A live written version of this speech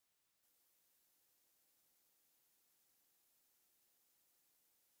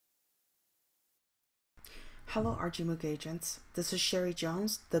Hello rgMOOC agents, this is Sherry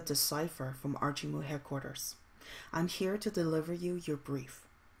Jones, the Decipher from rgMOOC headquarters. I'm here to deliver you your brief.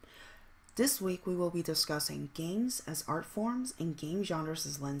 This week we will be discussing games as art forms and game genres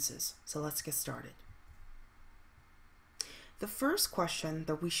as lenses, so let's get started. The first question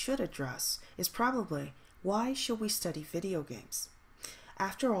that we should address is probably, why should we study video games?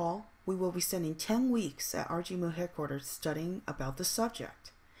 After all, we will be spending 10 weeks at rgMOOC headquarters studying about the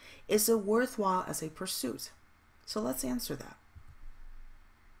subject. Is it worthwhile as a pursuit? So let's answer that.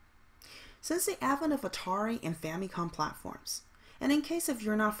 Since the advent of Atari and Famicom platforms, and in case if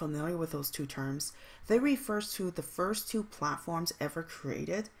you're not familiar with those two terms, they refer to the first two platforms ever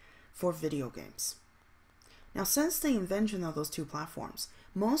created for video games. Now, since the invention of those two platforms,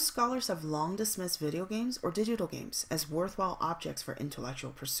 most scholars have long dismissed video games or digital games as worthwhile objects for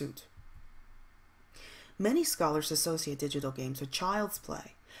intellectual pursuit. Many scholars associate digital games with child's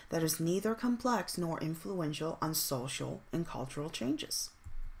play that is neither complex nor influential on social and cultural changes.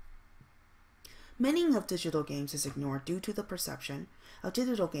 Meaning of digital games is ignored due to the perception of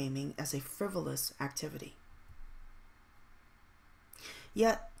digital gaming as a frivolous activity.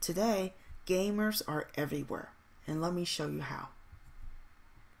 Yet, today, gamers are everywhere, and let me show you how.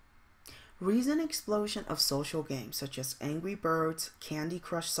 Recent explosion of social games such as Angry Birds, Candy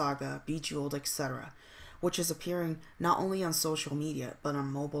Crush Saga, Bejeweled, etc., which is appearing not only on social media but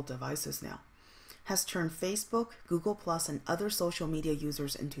on mobile devices now, has turned Facebook, Google+, and other social media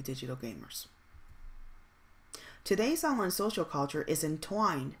users into digital gamers. Today's online social culture is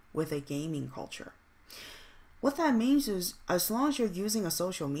entwined with a gaming culture. What that means is, as long as you're using a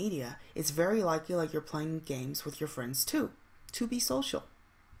social media, it's very likely like you're playing games with your friends too, to be social.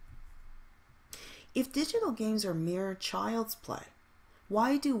 If digital games are mere child's play,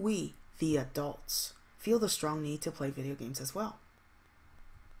 why do we, the adults, feel the strong need to play video games as well?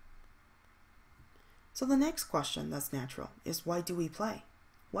 So the next question that's natural is, why do we play?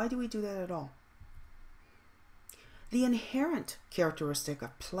 Why do we do that at all? The inherent characteristic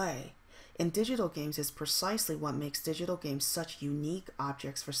of play in digital games is precisely what makes digital games such unique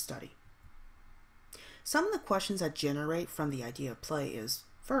objects for study. Some of the questions that generate from the idea of play is,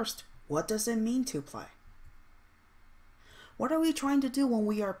 first, what does it mean to play? What are we trying to do when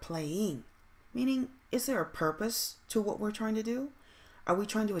we are playing? Meaning, is there a purpose to what we're trying to do? Are we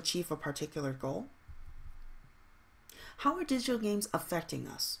trying to achieve a particular goal? How are digital games affecting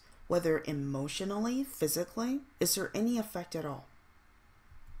us? Whether emotionally, physically, is there any effect at all?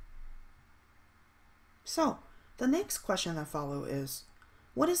 So, the next question that follows is,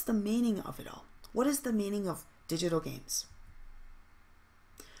 what is the meaning of it all? What is the meaning of digital games?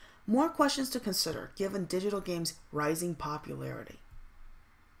 More questions to consider given digital games' rising popularity.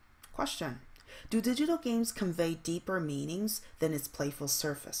 Question: do digital games convey deeper meanings than its playful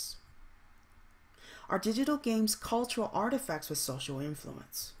surface? Are digital games cultural artifacts with social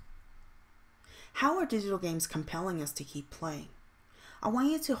influence? How are digital games compelling us to keep playing? I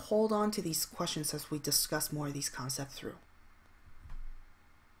want you to hold on to these questions as we discuss more of these concepts through.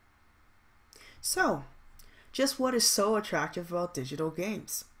 So, just what is so attractive about digital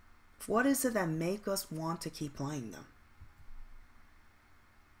games? What is it that makes us want to keep playing them?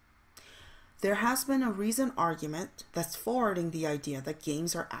 There has been a recent argument that's forwarding the idea that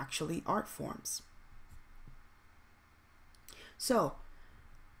games are actually art forms. So,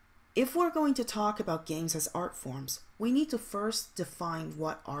 if we're going to talk about games as art forms, we need to first define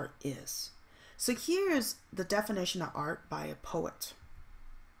what art is. So here's the definition of art by a poet.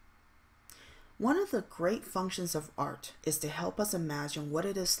 One of the great functions of art is to help us imagine what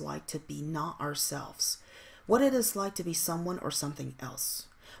it is like to be not ourselves, what it is like to be someone or something else,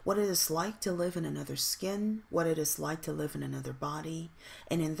 what it is like to live in another skin, what it is like to live in another body,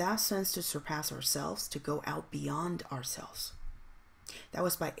 and in that sense to surpass ourselves, to go out beyond ourselves. That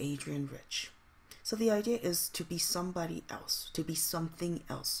was by Adrian Rich. So the idea is to be somebody else, to be something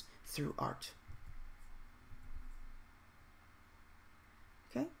else through art.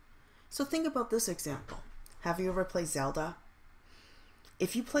 Okay? So think about this example. Have you ever played Zelda?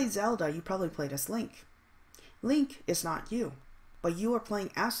 If you play Zelda, you probably played as Link. Link is not you, but you are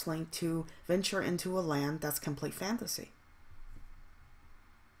playing as Link to venture into a land that's complete fantasy.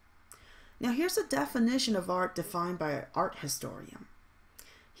 Now here's a definition of art defined by an art historian.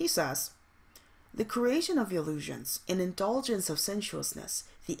 He says, the creation of illusions, an indulgence of sensuousness,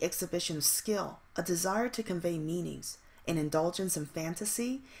 the exhibition of skill, a desire to convey meanings, an indulgence in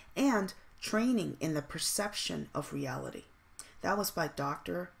fantasy, and training in the perception of reality. That was by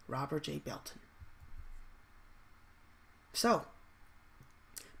Dr. Robert J. Belton. So,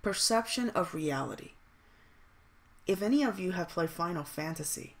 perception of reality. If any of you have played Final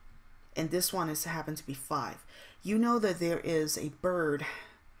Fantasy, and this one is happened to be 5. You know that there is a bird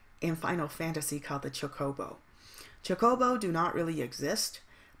in Final Fantasy called the chocobo. Chocobo do not really exist,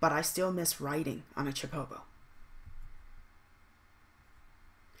 but I still miss riding on a chocobo.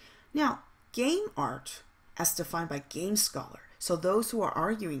 Now, game art, as defined by Game Scholar, so those who are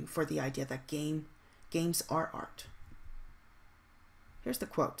arguing for the idea that games are art. Here's the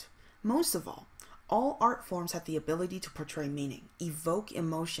quote. Most of all art forms have the ability to portray meaning, evoke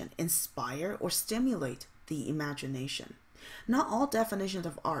emotion, inspire, or stimulate the imagination. Not all definitions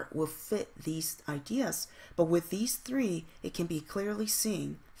of art will fit these ideas, but with these 3, it can be clearly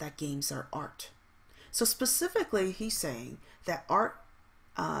seen that games are art. So specifically, he's saying that art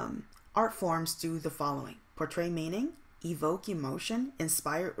forms do the following: portray meaning, evoke emotion,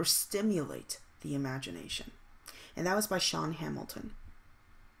 inspire, or stimulate the imagination. And that was by Sean Hamilton.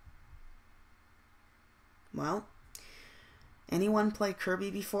 Well, anyone play Kirby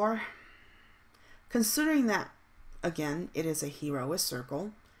before? Considering that, again, it is a hero, a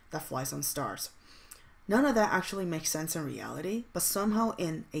circle that flies on stars. None of that actually makes sense in reality, but somehow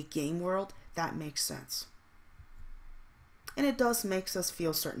in a game world, that makes sense. And it does make us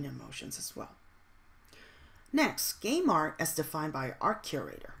feel certain emotions as well. Next, game art as defined by art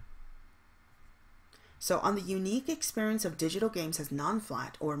curator. So on the unique experience of digital games as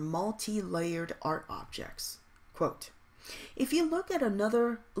non-flat or multi-layered art objects. Quote, if you look at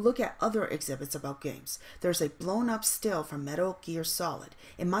other exhibits about games, there's a blown up still from Metal Gear Solid.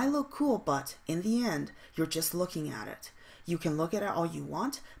 It might look cool, but in the end, you're just looking at it. You can look at it all you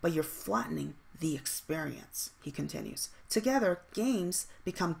want, but you're flattening the experience, he continues. Together, games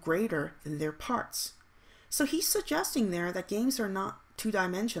become greater than their parts. So he's suggesting there that games are not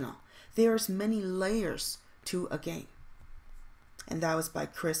two-dimensional. There's many layers to a game. And that was by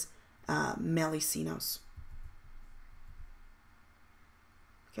Chris Melisinos.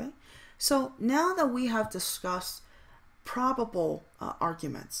 Okay, so now that we have discussed probable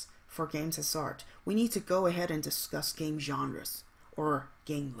arguments for games as art, we need to go ahead and discuss game genres or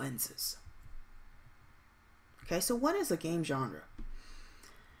game lenses. Okay, so what is a game genre?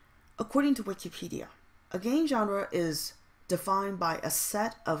 According to Wikipedia, a game genre is defined by a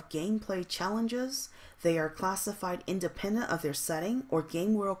set of gameplay challenges. They are classified independent of their setting or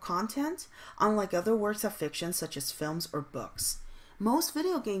game world content, unlike other works of fiction such as films or books. Most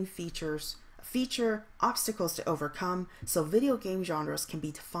video game feature obstacles to overcome, so video game genres can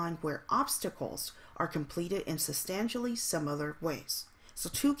be defined where obstacles are completed in substantially similar ways. So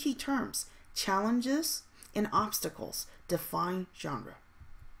 2 key terms, challenges and obstacles, define genre.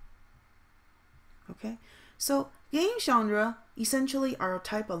 Okay, so game genre essentially are a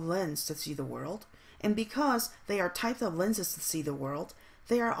type of lens to see the world, and because they are types of lenses to see the world,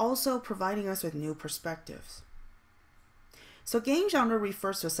 they are also providing us with new perspectives. So game genre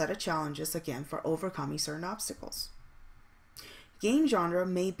refers to a set of challenges, again, for overcoming certain obstacles. Game genre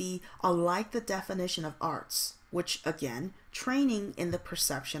may be unlike the definition of arts, which, again, training in the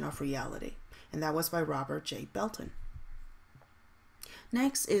perception of reality. And that was by Robert J. Belton.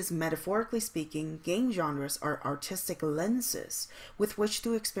 Next is, metaphorically speaking, game genres are artistic lenses with which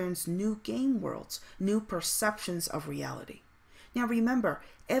to experience new game worlds, new perceptions of reality. Now remember,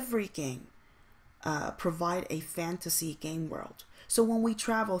 every game provide a fantasy game world. So when we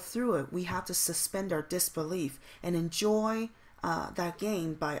travel through it, we have to suspend our disbelief and enjoy that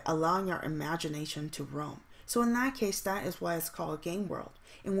game by allowing our imagination to roam. So in that case, that is why it's called a game world.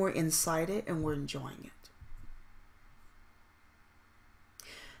 And we're inside it and we're enjoying it.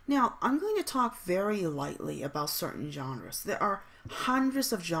 Now, I'm going to talk very lightly about certain genres. There are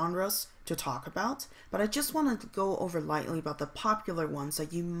hundreds of genres to talk about, but I just wanted to go over lightly about the popular ones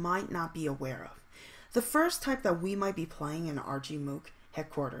that you might not be aware of. The first type that we might be playing in rgMOOC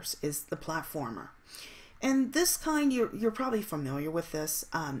headquarters is the platformer. And this kind, you're probably familiar with this.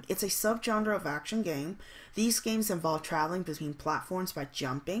 It's a subgenre of action game. These games involve traveling between platforms by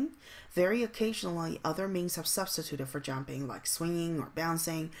jumping. Very occasionally, other means have substituted for jumping, like swinging or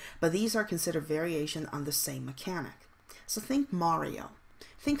bouncing, but these are considered variation on the same mechanic. So think Mario.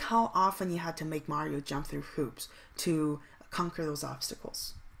 Think how often you had to make Mario jump through hoops to conquer those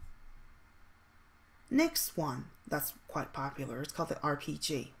obstacles. Next one that's quite popular is called the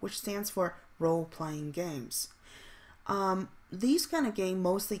RPG, which stands for role-playing games. These kind of games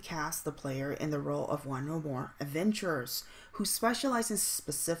mostly cast the player in the role of one or more adventurers who specialize in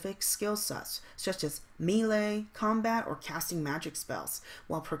specific skill sets, such as melee, combat, or casting magic spells,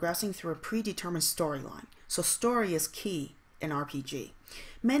 while progressing through a predetermined storyline. So story is key an RPG.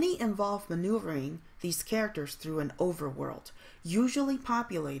 Many involve maneuvering these characters through an overworld, usually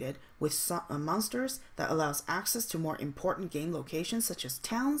populated with monsters that allows access to more important game locations such as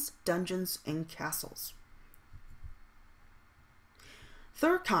towns, dungeons, and castles.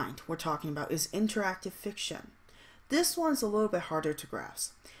 Third kind we're talking about is interactive fiction. This one's a little bit harder to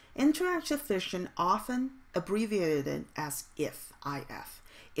grasp. Interactive fiction, often abbreviated as IF,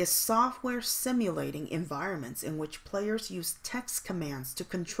 is software simulating environments in which players use text commands to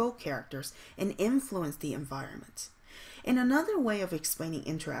control characters and influence the environment. In another way of explaining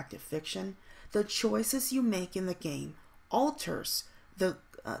interactive fiction, the choices you make in the game alters the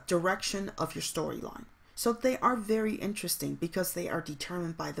direction of your storyline. So they are very interesting because they are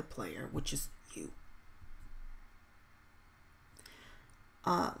determined by the player, which is you.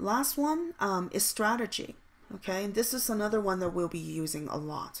 Last one is strategy. Okay, and this is another one that we'll be using a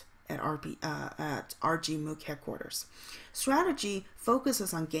lot at rgMOOC headquarters. Strategy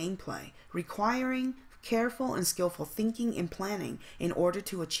focuses on gameplay, requiring careful and skillful thinking and planning in order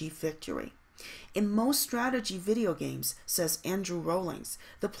to achieve victory. In most strategy video games, says Andrew Rawlings,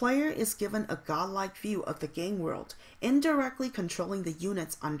 the player is given a godlike view of the game world, indirectly controlling the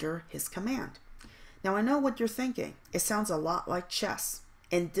units under his command. Now I know what you're thinking. It sounds a lot like chess,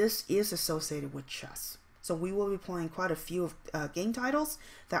 and this is associated with chess. So we will be playing quite a few game titles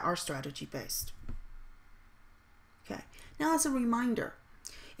that are strategy based. Okay, now as a reminder,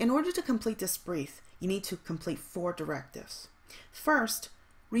 in order to complete this brief, you need to complete 4 directives. First,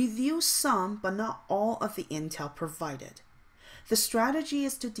 review some but not all of the intel provided. The strategy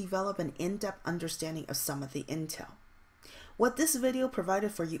is to develop an in-depth understanding of some of the intel. What this video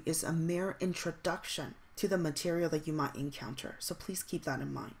provided for you is a mere introduction to the material that you might encounter, so please keep that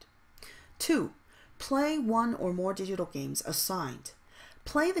in mind. 2. Play 1 or more digital games assigned.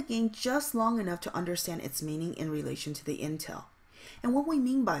 Play the game just long enough to understand its meaning in relation to the intel. And what we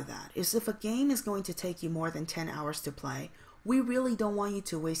mean by that is if a game is going to take you more than 10 hours to play, we really don't want you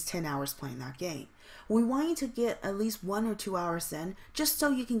to waste 10 hours playing that game. We want you to get at least 1 or 2 hours in just so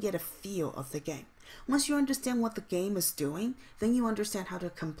you can get a feel of the game. Once you understand what the game is doing, then you understand how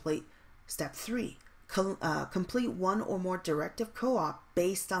to complete step 3. Complete 1 or more directive co-op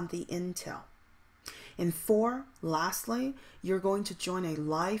based on the intel. And 4, lastly, you're going to join a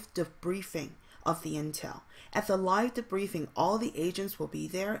live debriefing of the intel. At the live debriefing, all the agents will be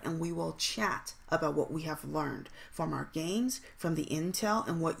there and we will chat about what we have learned from our games, from the intel,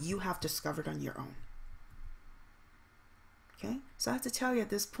 and what you have discovered on your own. Okay, so I have to tell you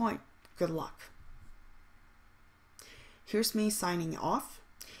at this point, good luck. Here's me signing off.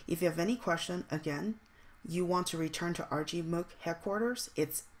 If you have any question, again, you want to return to rgMOOC headquarters,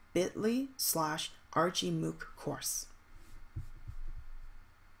 it's bit.ly/rgMOOC course.